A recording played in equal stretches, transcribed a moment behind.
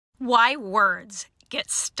Why words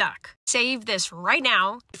get stuck. Save this right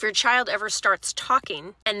now. If your child ever starts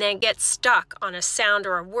talking and then gets stuck on a sound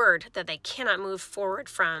or a word that they cannot move forward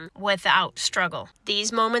from without struggle.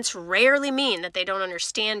 These moments rarely mean that they don't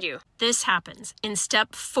understand you. This happens in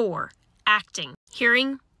step 4, acting.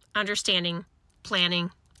 Hearing, understanding,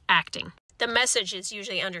 planning, acting. The message is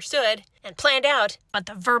usually understood and planned out, but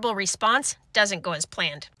the verbal response doesn't go as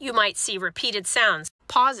planned. You might see repeated sounds,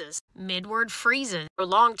 pauses, mid-word freezes,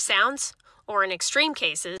 prolonged sounds, or in extreme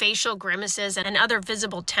cases, facial grimaces and other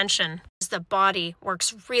visible tension as the body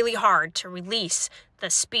works really hard to release the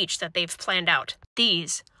speech that they've planned out.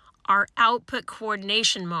 These are output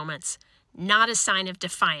coordination moments, not a sign of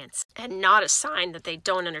defiance and not a sign that they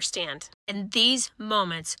don't understand. In these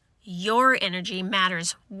moments, your energy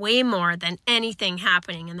matters way more than anything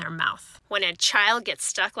happening in their mouth. When a child gets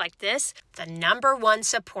stuck like this, the number one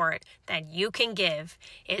support that you can give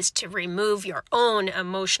is to remove your own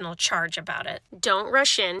emotional charge about it. Don't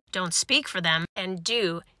rush in, don't speak for them, and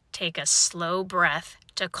do take a slow breath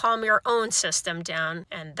to calm your own system down,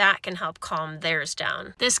 and that can help calm theirs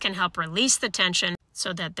down. This can help release the tension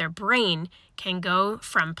so that their brain can go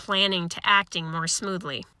from planning to acting more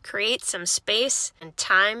smoothly. Create some space and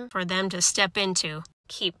time for them to step into.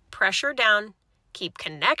 Keep pressure down, keep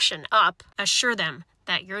connection up, assure them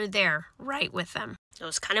that you're there right with them.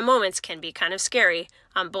 Those kind of moments can be kind of scary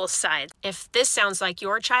on both sides. If this sounds like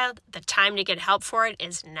your child, the time to get help for it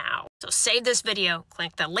is now. So save this video,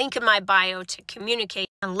 click the link in my bio to communicate,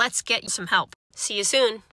 and let's get you some help. See you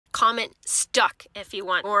soon. Comment stuck if you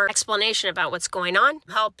want more explanation about what's going on.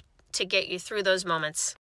 Help to get you through those moments.